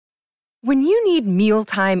When you need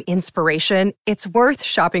mealtime inspiration, it's worth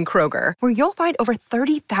shopping Kroger, where you'll find over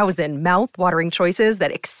 30,000 mouth-watering choices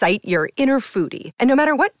that excite your inner foodie. And no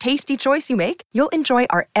matter what tasty choice you make, you'll enjoy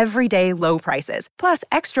our everyday low prices, plus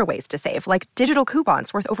extra ways to save, like digital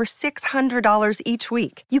coupons worth over $600 each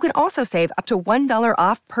week. You can also save up to $1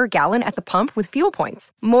 off per gallon at the pump with fuel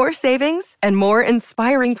points. More savings and more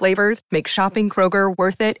inspiring flavors make shopping Kroger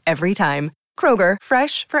worth it every time. Kroger,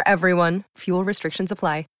 fresh for everyone. Fuel restrictions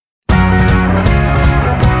apply.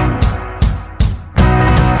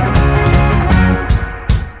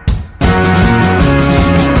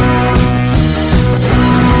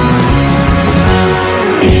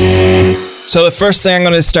 So the first thing I'm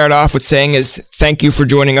going to start off with saying is thank you for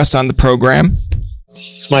joining us on the program.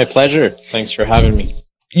 It's my pleasure. Thanks for having me.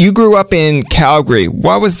 You grew up in Calgary.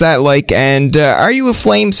 What was that like, and are you a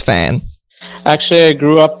Flames fan? Actually, I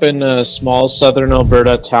grew up in a small southern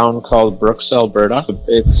Alberta town called Brooks, Alberta.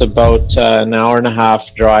 It's about an hour and a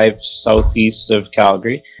half drive southeast of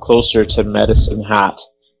Calgary, closer to Medicine Hat.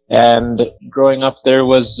 And growing up there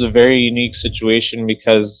was a very unique situation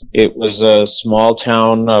because it was a small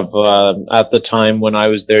town of, at the time when I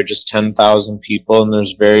was there, just 10,000 people, and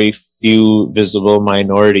there's very few visible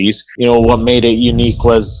minorities. You know, what made it unique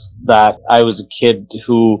was that I was a kid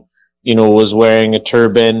who, you know, was wearing a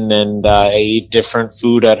turban and ate different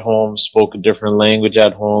food at home, spoke a different language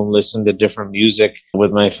at home, listened to different music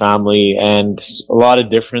with my family, and a lot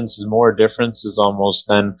of differences, more differences almost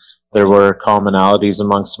than there were commonalities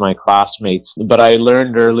amongst my classmates. But I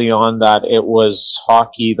learned early on that it was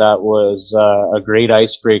hockey that was a great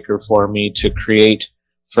icebreaker for me to create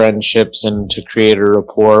friendships and to create a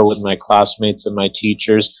rapport with my classmates and my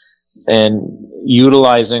teachers. And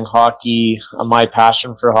utilizing hockey, my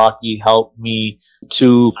passion for hockey helped me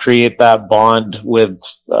to create that bond with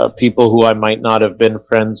people who I might not have been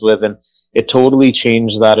friends with. And it totally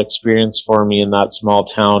changed that experience for me in that small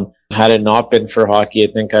town. Had it not been for hockey,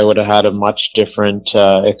 I think I would have had a much different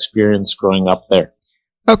experience growing up there.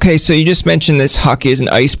 Okay, so you just mentioned this hockey as an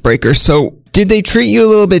icebreaker. So did they treat you a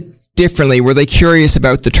little bit differently? Were they curious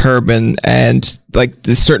about the turban and like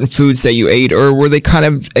the certain foods that you ate, or were they kind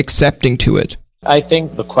of accepting to it? I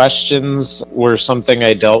think the questions were something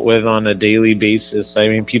I dealt with on a daily basis. I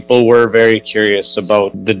mean, people were very curious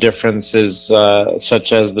about the differences,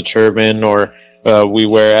 such as the turban, or we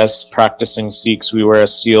wear, as practicing Sikhs, we wear a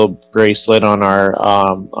steel bracelet on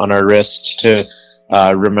our wrist to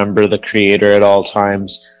remember the Creator at all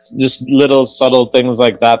times. Just little subtle things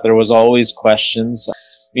like that. There was always questions.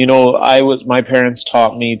 You know, my parents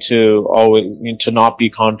taught me to always, to not be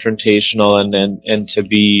confrontational and to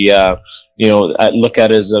be, look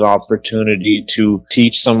at it as an opportunity to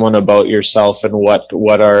teach someone about yourself and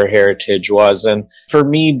what our heritage was. And for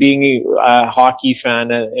me, being a hockey fan,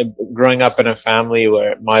 growing up in a family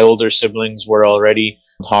where my older siblings were already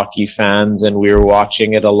hockey fans and we were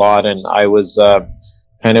watching it a lot, and I was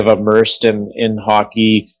kind of immersed in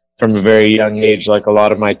hockey from a very young age. Like a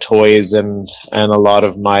lot of my toys and a lot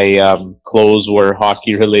of my clothes were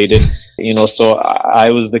hockey related, so I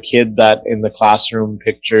was the kid that in the classroom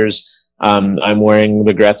pictures, I'm wearing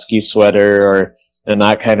the Gretzky sweater and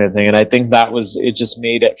that kind of thing. And I think it just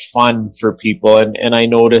made it fun for people. And I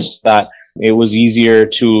noticed that it was easier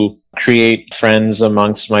to create friends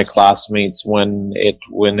amongst my classmates when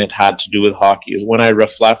it had to do with hockey. When I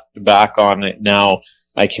reflect back on it now,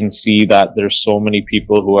 I can see that there's so many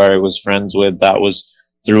people who I was friends with that was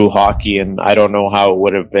through hockey, and I don't know how it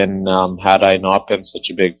would have been had I not been such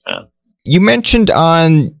a big fan. You mentioned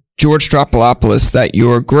on George Stropolopoulos that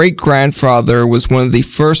your great-grandfather was one of the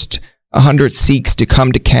first 100 Sikhs to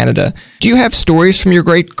come to Canada. Do you have stories from your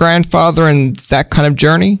great-grandfather and that kind of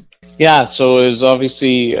journey? Yeah, so it was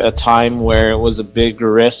obviously a time where it was a big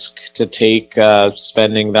risk to take,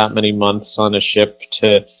 spending that many months on a ship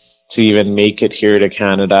to even make it here to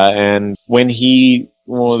Canada. And one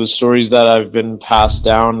of the stories that I've been passed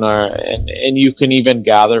down and you can even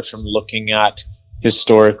gather from looking at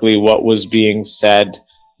historically what was being said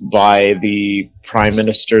by the prime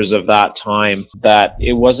ministers of that time, that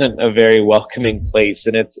it wasn't a very welcoming place.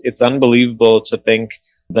 And it's unbelievable to think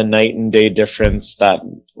the night and day difference that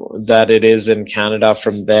it is in Canada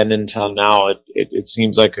from then until now. It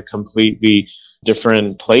seems like a completely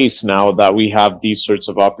different place now that we have these sorts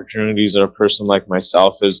of opportunities. A person like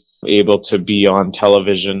myself is able to be on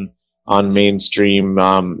television, on mainstream,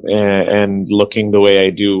 and looking the way I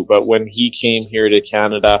do. But when he came here to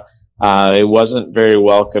Canada, it wasn't very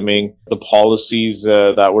welcoming. The policies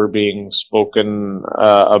that were being spoken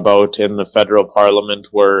about in the federal parliament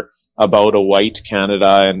were about a white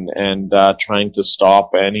Canada and trying to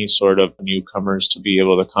stop any sort of newcomers to be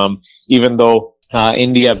able to come, even though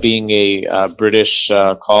India being a British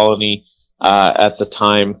colony at the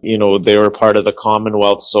time, they were part of the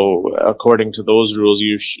Commonwealth. So according to those rules,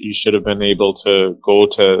 you should have been able to go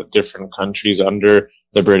to different countries under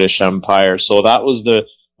the British Empire. So that was the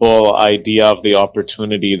whole idea of the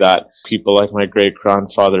opportunity that people like my great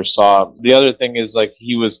grandfather saw. The other thing is, like,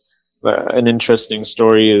 he was an interesting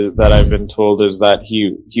story that I've been told is that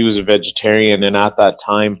he was a vegetarian, and at that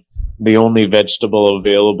time the only vegetable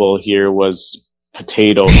available here was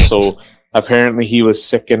potatoes. So apparently he was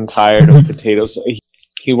sick and tired of potatoes.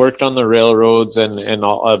 He worked on the railroads and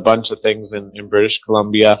a bunch of things in British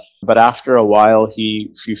Columbia. But after a while,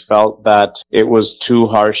 he felt that it was too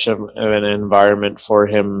harsh of an environment for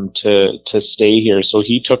him to stay here. So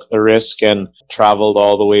he took the risk and traveled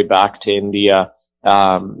all the way back to India,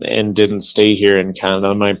 and didn't stay here in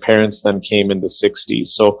Canada. My parents then came in the 60s.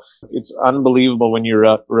 So it's unbelievable when you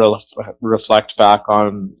reflect back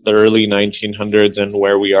on the early 1900s and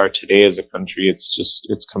where we are today as a country.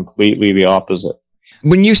 It's completely the opposite.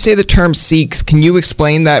 When you say the term Sikhs, can you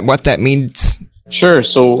explain what that means? Sure.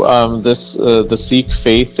 So the Sikh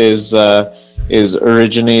faith is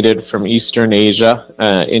originated from Eastern Asia.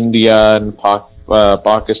 India and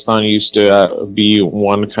Pakistan used to be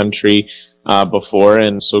one country before,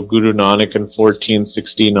 and so Guru Nanak in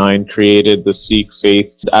 1469 created the Sikh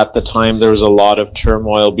faith. At the time, there was a lot of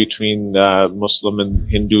turmoil between Muslim and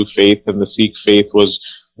Hindu faith, and the Sikh faith was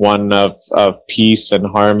one of peace and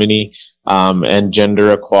harmony, and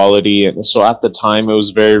gender equality. And so at the time, it was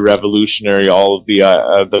very revolutionary, all of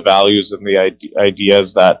the values and the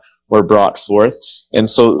ideas that were brought forth. And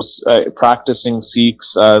so practicing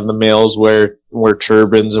Sikhs, the males wear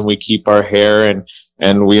turbans, and we keep our hair,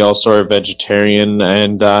 and we also are vegetarian,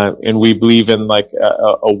 and we believe in like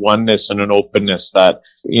a oneness and an openness that,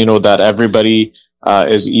 that everybody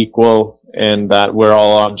is equal, and that we're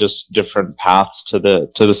all on just different paths to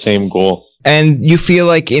the same goal. And you feel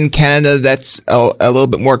like in Canada that's a little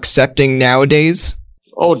bit more accepting nowadays?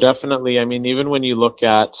 Oh, definitely. I mean, even when you look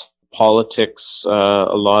at politics, a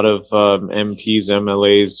lot of MPs,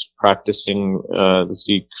 MLAs practicing the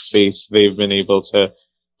Sikh faith, they've been able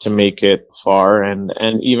to make it far. And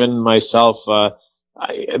even myself,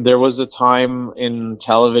 there was a time in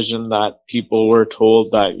television that people were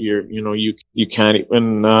told that you can't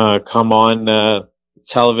even come on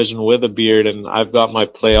television with a beard, and I've got my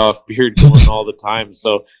playoff beard going all the time.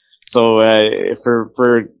 So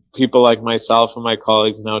for people like myself and my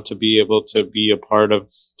colleagues now to be able to be a part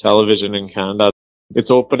of television in Canada, it's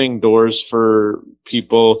opening doors for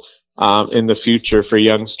people in the future, for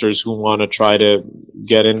youngsters who want to try to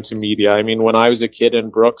get into media. I mean, when I was a kid in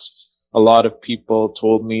Brooks, a lot of people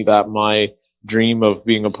told me that my dream of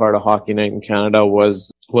being a part of Hockey Night in Canada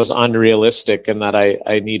was unrealistic, and that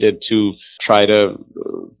I needed to try to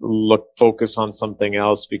focus on something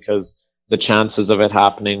else because the chances of it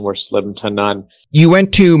happening were slim to none. You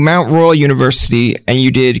went to Mount Royal University and you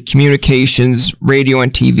did communications, radio,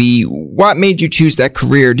 and TV. What made you choose that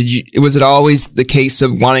career? Was it always the case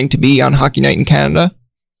of wanting to be on Hockey Night in Canada?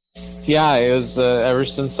 Yeah, it was ever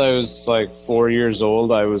since I was like 4 years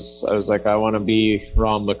old. I was like, I want to be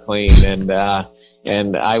Ron McLean,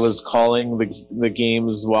 and I was calling the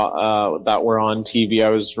games that were on TV. I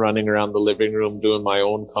was running around the living room doing my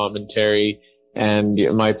own commentary. And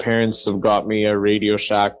my parents have got me a Radio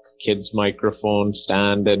Shack kids microphone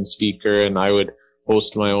stand and speaker, and I would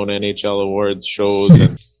host my own NHL awards shows.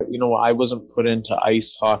 And, I wasn't put into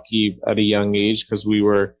ice hockey at a young age because we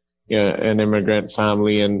were an immigrant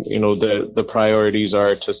family, and, the priorities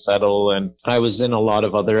are to settle. And I was in a lot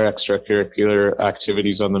of other extracurricular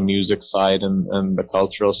activities on the music side and the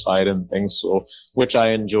cultural side and things, so, which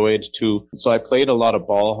I enjoyed too. So I played a lot of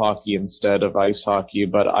ball hockey instead of ice hockey,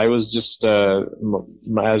 but I was just,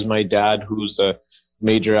 as my dad, who's a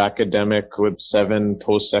major academic with 7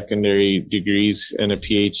 post-secondary degrees and a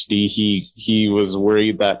PhD, he was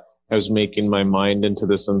worried that I was making my mind into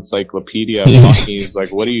this encyclopedia of hockey. He's like,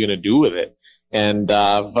 what are you going to do with it? And,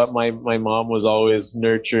 but my mom was always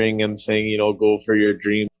nurturing and saying, go for your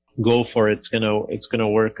dream, go for it. It's going to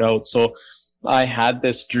work out. So I had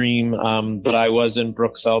this dream, but I was in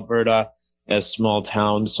Brooks, Alberta, a small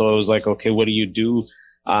town. So I was like, okay, what do you do?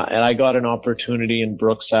 And I got an opportunity in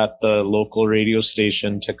Brooks at the local radio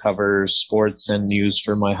station to cover sports and news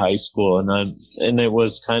for my high school. And it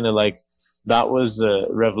was kind of like, that was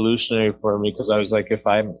revolutionary for me, because I was like, if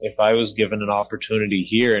I was given an opportunity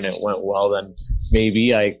here and it went well, then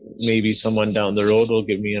maybe someone down the road will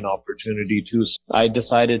give me an opportunity too. So I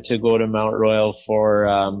decided to go to Mount Royal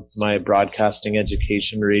for my broadcasting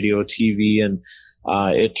education, radio, TV, and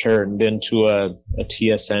it turned into a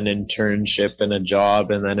TSN internship and a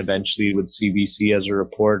job, and then eventually with CBC as a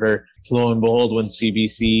reporter. Lo and behold, when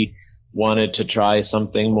CBC wanted to try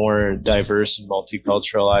something more diverse and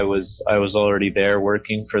multicultural, I was already there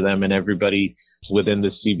working for them, and everybody within the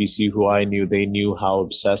CBC who I knew, they knew how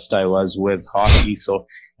obsessed I was with hockey. So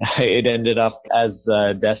it ended up, as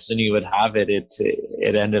destiny would have it,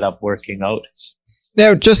 it ended up working out.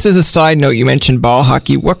 Now, just as a side note, you mentioned ball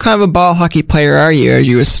hockey. What kind of a ball hockey player are you? Are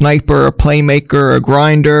you a sniper, a playmaker, a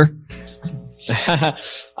grinder?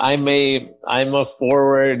 I'm a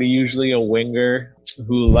forward, usually a winger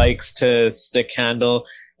who likes to stick handle.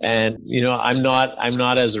 And, I'm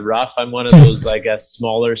not as rough. I'm one of those, I guess,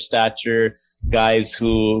 smaller stature guys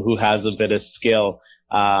who has a bit of skill.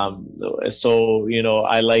 So,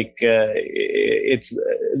 I like, it's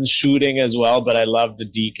shooting as well, but I love the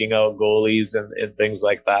deking out goalies and things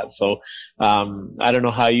like that. So, I don't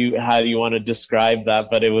know how you want to describe that,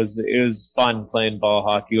 but it was fun playing ball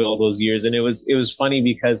hockey all those years. And it was funny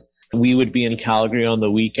because we would be in Calgary on the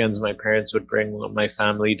weekends. My parents would bring my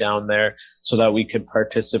family down there so that we could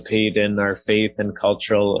participate in our faith and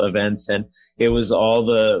cultural events. And it was all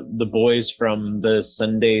the boys from the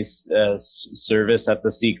Sunday service at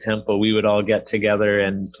the Sikh temple. We would all get together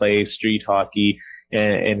and play street hockey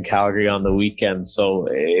in Calgary on the weekend. So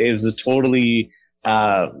it totally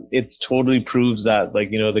proves that,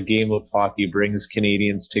 the game of hockey brings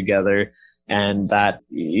Canadians together. And that,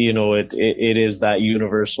 it is that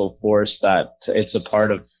universal force that it's a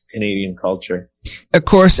part of Canadian culture. Of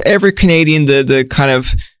course, every Canadian, the kind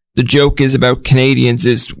of the joke is about Canadians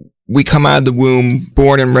is we come out of the womb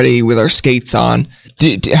born and ready with our skates on.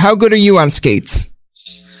 How good are you on skates?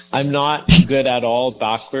 I'm not good at all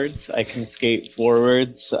backwards. I can skate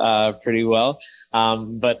forwards pretty well.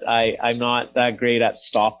 But I'm not that great at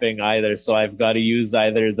stopping either. So I've got to use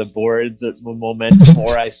either the boards at momentum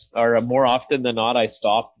or more often than not, I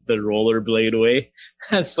stop the rollerblade way.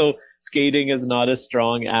 So skating is not a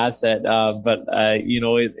strong asset. But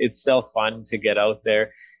it's still fun to get out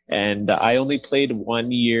there. And I only played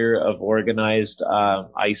 1 year of organized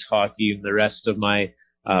ice hockey, and the rest of my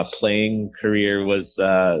playing career was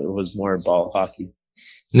more ball hockey.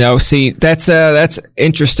 No, see, that's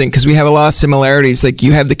interesting because we have a lot of similarities. Like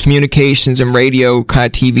you have the communications and radio kind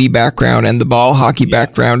of TV background and the ball hockey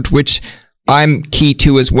background, which I'm key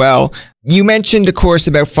to as well. You mentioned, of course,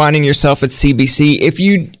 about finding yourself at CBC. If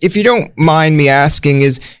you don't mind me asking,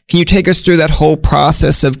 can you take us through that whole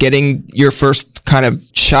process of getting your first kind of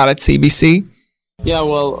shot at CBC? Yeah,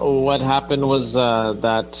 well, what happened was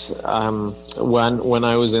that when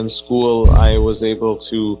I was in school, I was able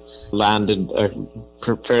to land a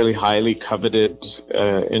fairly highly coveted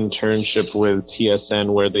internship with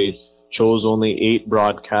TSN, where they chose only 8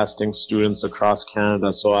 broadcasting students across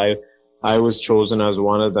Canada. So I was chosen as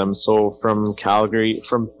one of them. So from Calgary,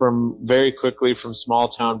 from very quickly from small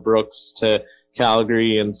town Brooks to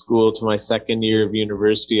Calgary in school to my second year of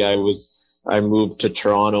university, I moved to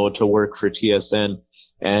Toronto to work for TSN,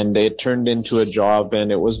 and it turned into a job,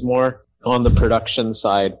 and it was more on the production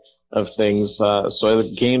side of things. So I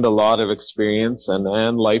gained a lot of experience and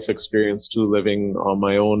life experience too, living on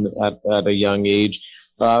my own at a young age.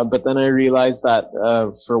 But then I realized that,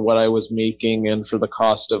 for what I was making and for the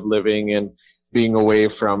cost of living and being away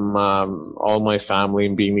from, all my family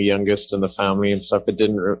and being the youngest in the family and stuff, it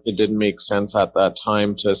didn't make sense at that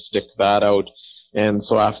time to stick that out. And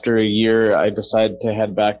so after a year, I decided to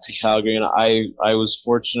head back to Calgary, and I was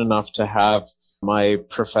fortunate enough to have my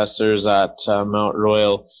professors at Mount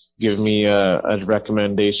Royal give me a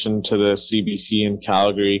recommendation to the CBC in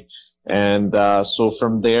Calgary. And so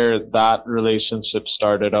from there, that relationship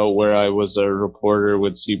started out where I was a reporter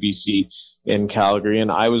with CBC in Calgary,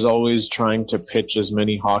 and I was always trying to pitch as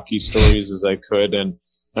many hockey stories as I could. And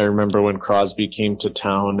I remember when Crosby came to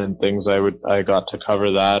town and things, I got to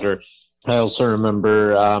cover that. Or I also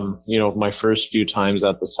remember, my first few times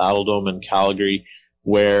at the Saddle Dome in Calgary,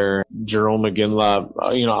 where Jerome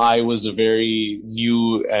McGinley, I was a very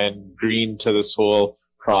new and green to this whole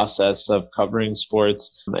process of covering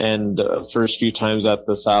sports. And first few times at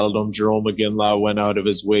the Saddle Dome, Jerome McGinley went out of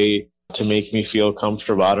his way to make me feel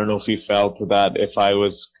comfortable. I don't know if he felt that if I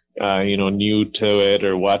was, new to it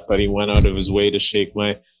or what, but he went out of his way to shake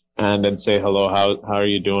my hand and say, hello, how are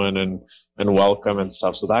you doing? And welcome and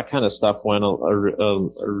stuff. So that kind of stuff went a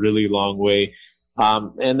really long way.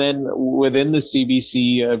 And then within the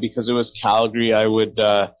CBC, because it was Calgary, I would,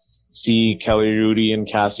 see Kelly Rudy and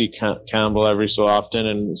Cassie Campbell every so often.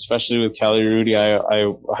 And especially with Kelly Rudy, I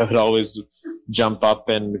would always jump up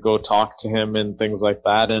and go talk to him and things like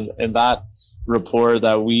that. And that rapport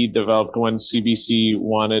that we developed when CBC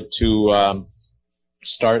wanted to,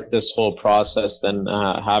 start this whole process, then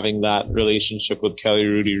having that relationship with Kelly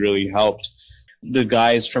Rudy really helped. The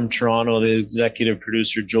guys from Toronto, the executive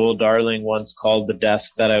producer Joel Darling once called the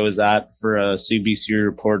desk that I was at for a CBC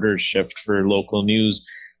reporter shift for local news.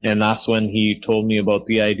 And that's when he told me about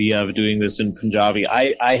the idea of doing this in Punjabi.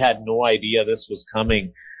 I had no idea this was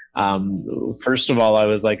coming. First of all, I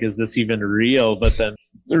was like, is this even real? But then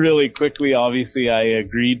really quickly, obviously, I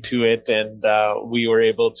agreed to it, and we were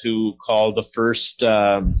able to call the first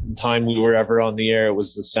time we were ever on the air. It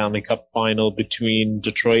was the Stanley Cup final between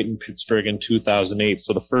Detroit and Pittsburgh in 2008.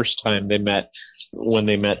 So the first time when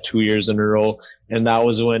they met 2 years in a row. And that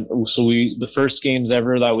was the first games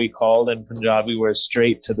ever that we called in Punjabi were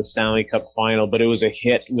straight to the Stanley Cup final, but it was a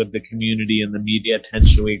hit with the community and the media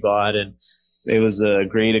attention we got, and it was a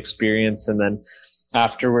great experience. And then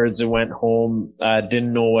afterwards I went home,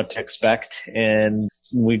 didn't know what to expect, and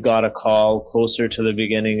we got a call closer to the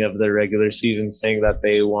beginning of the regular season saying that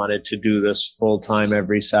they wanted to do this full time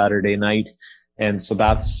every Saturday night. And so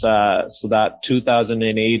that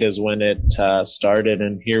 2008 is when it started,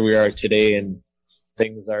 and here we are today, and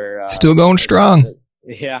things are still going strong.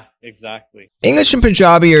 Yeah, exactly. English and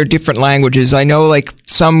Punjabi are different languages. I know like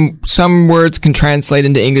some words can translate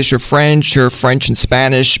into English or French and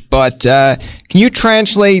Spanish, but can you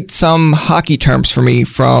translate some hockey terms for me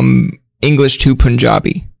from English to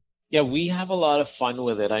Punjabi? Yeah, we have a lot of fun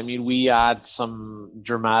with it. I mean, we add some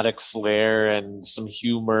dramatic flair and some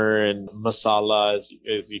humor and masala, as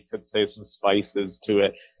you could say, some spices to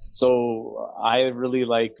it. So I really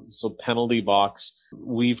like, penalty box.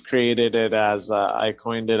 We've created it as, I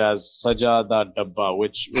coined it as Sajada Dabba,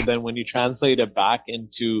 which then when you translate it back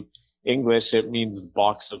into English, it means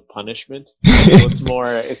box of punishment. So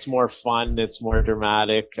it's more fun, it's more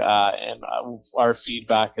dramatic, and our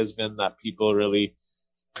feedback has been that people really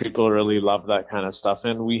love that kind of stuff.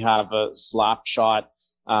 And we have a slap shot,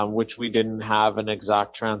 which we didn't have an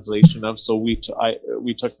exact translation of. So we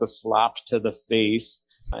took the slap to the face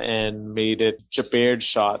and made it Chapered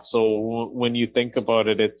shot. So when you think about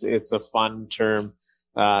it, it's a fun term.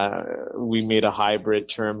 We made a hybrid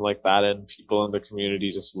term like that, and people in the community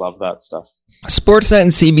just love that stuff. Sportsnet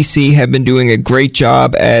and CBC have been doing a great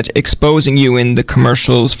job at exposing you in the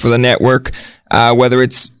commercials for the network, whether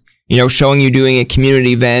it's showing you doing a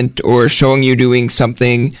community event or showing you doing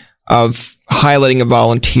something of highlighting a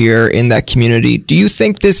volunteer in that community. Do you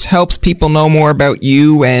think this helps people know more about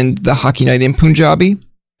you and the Hockey Night in Punjabi?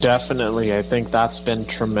 Definitely. I think that's been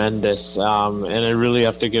tremendous. And I really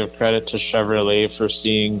have to give credit to Chevrolet for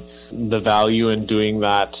seeing the value in doing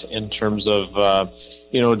that in terms of,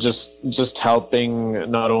 just helping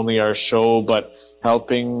not only our show, but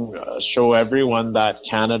helping show everyone that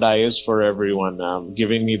Canada is for everyone.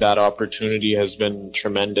 Giving me that opportunity has been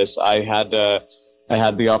tremendous. I had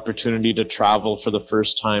the opportunity to travel for the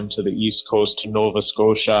first time to the East Coast, to Nova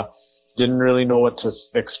Scotia. Didn't really know what to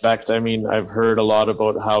expect. I mean, I've heard a lot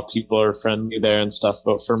about how people are friendly there and stuff,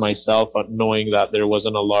 but for myself, knowing that there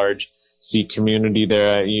wasn't a large Sikh community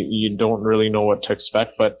there, you don't really know what to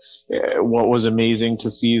expect. But what was amazing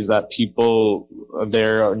to see is that people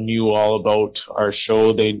there knew all about our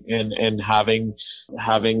show. And having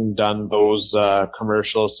done those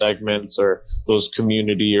commercial segments or those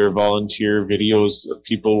community or volunteer videos,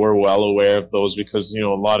 people were well aware of those because a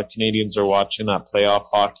lot of Canadians are watching that playoff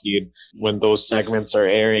hockey, and when those segments are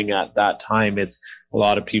airing at that time, a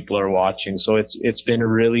lot of people are watching. So it's been a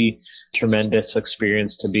really tremendous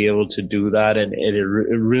experience to be able to do that, and it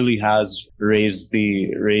really has raised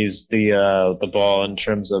the ball in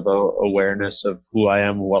terms of awareness of who I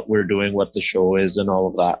am, what we're doing, what the show is, and all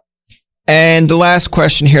of that. And the last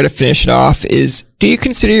question here to finish it off is, do you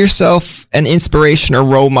consider yourself an inspiration or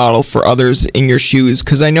role model for others in your shoes?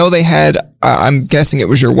 Because I know they had, I'm guessing it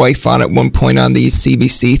was your wife on at one point on these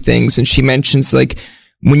CBC things, and she mentions like,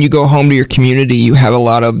 when you go home to your community, you have a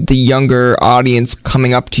lot of the younger audience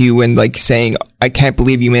coming up to you and like saying, I can't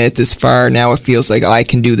believe you made it this far. Now it feels like I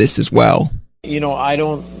can do this as well. I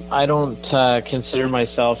don't consider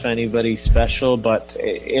myself anybody special, but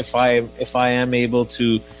if I am able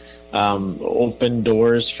to open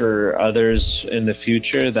doors for others in the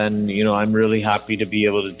future, then I'm really happy to be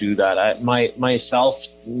able to do that.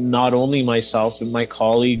 Not only myself, but my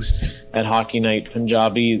colleagues at Hockey Night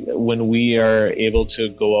Punjabi, when we are able to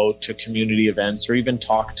go out to community events or even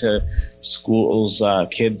talk to schools,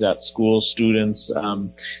 kids at school, students,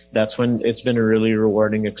 that's when it's been a really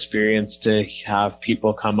rewarding experience to have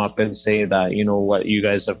people come up and say that what you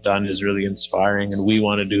guys have done is really inspiring, and we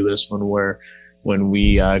want to do this when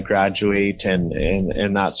we graduate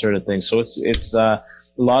and that sort of thing. So it's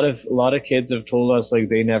a lot of kids have told us like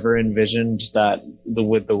they never envisioned that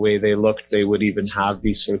with the way they looked, they would even have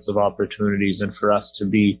these sorts of opportunities. And for us to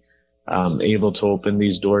be able to open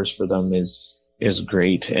these doors for them is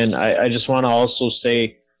great. And I just want to also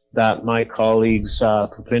say that my colleagues,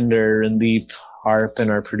 Pupinder and Deep, Harp,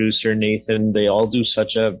 and our producer Nathan, they all do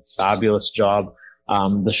such a fabulous job.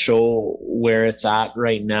 The show where it's at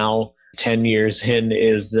right now, 10 years in,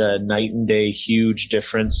 is a night and day huge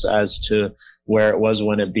difference as to where it was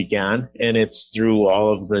when it began. And it's through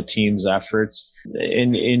all of the team's efforts,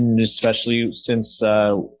 in especially since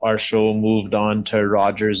our show moved on to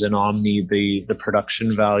Rogers and Omni, the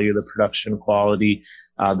production value, the production quality,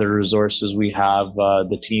 the resources we have,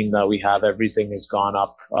 the team that we have, everything has gone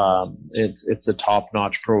up. It's a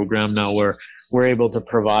top-notch program now where we're able to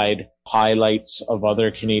provide highlights of other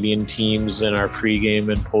Canadian teams in our pregame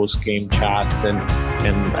and postgame chats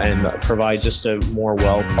and provide just a more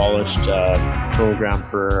well-polished program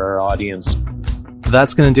for our audience.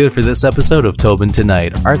 That's going to do it for this episode of Tobin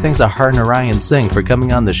Tonight. Our thanks to Harnarayan Singh for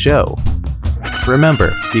coming on the show.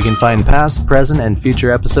 Remember, you can find past, present, and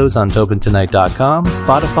future episodes on TobinTonight.com,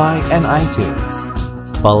 Spotify, and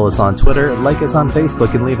iTunes. Follow us on Twitter, like us on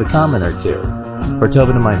Facebook, and leave a comment or two. For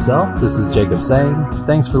Tobin and myself, this is Jacob saying,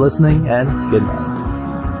 thanks for listening, and good night.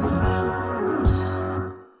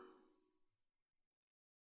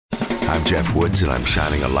 I'm Jeff Woods, and I'm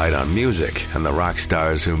shining a light on music and the rock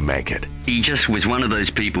stars who make it. He just was one of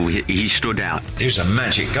those people, he stood out. He was a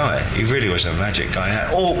magic guy. He really was a magic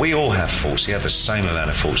guy. We all have faults. He had the same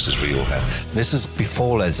amount of faults as we all have. This was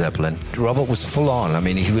before Led Zeppelin. Robert was full on. I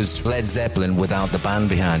mean, he was Led Zeppelin without the band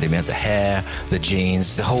behind him. He had the hair, the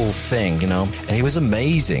jeans, the whole thing, and he was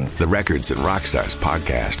amazing. The Records and Rockstars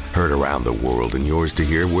podcast, heard around the world and yours to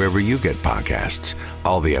hear wherever you get podcasts.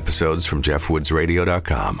 All the episodes from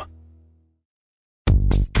JeffWoodsRadio.com.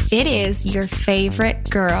 It is your favorite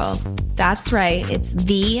girl. That's right, it's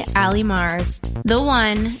the Ali Mars, the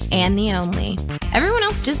one and the only. Everyone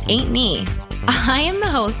else just ain't me. I am the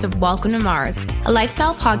host of Welcome to Mars, a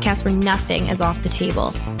lifestyle podcast where nothing is off the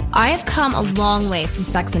table. I have come a long way from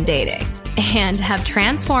sex and dating and have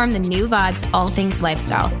transformed the new vibe to all things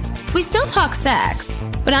lifestyle. We still talk sex,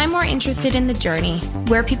 but I'm more interested in the journey,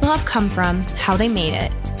 where people have come from, how they made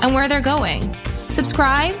it, and where they're going.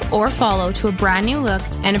 Subscribe or follow to a brand new look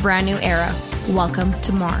and a brand new era. Welcome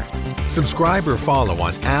to Mars. Subscribe or follow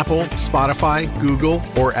on Apple, Spotify, Google,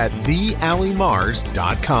 or at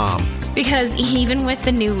thealimars.com. Because even with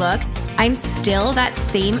the new look, I'm still that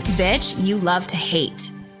same bitch you love to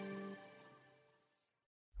hate.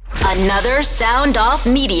 Another Sound Off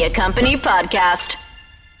Media Company podcast.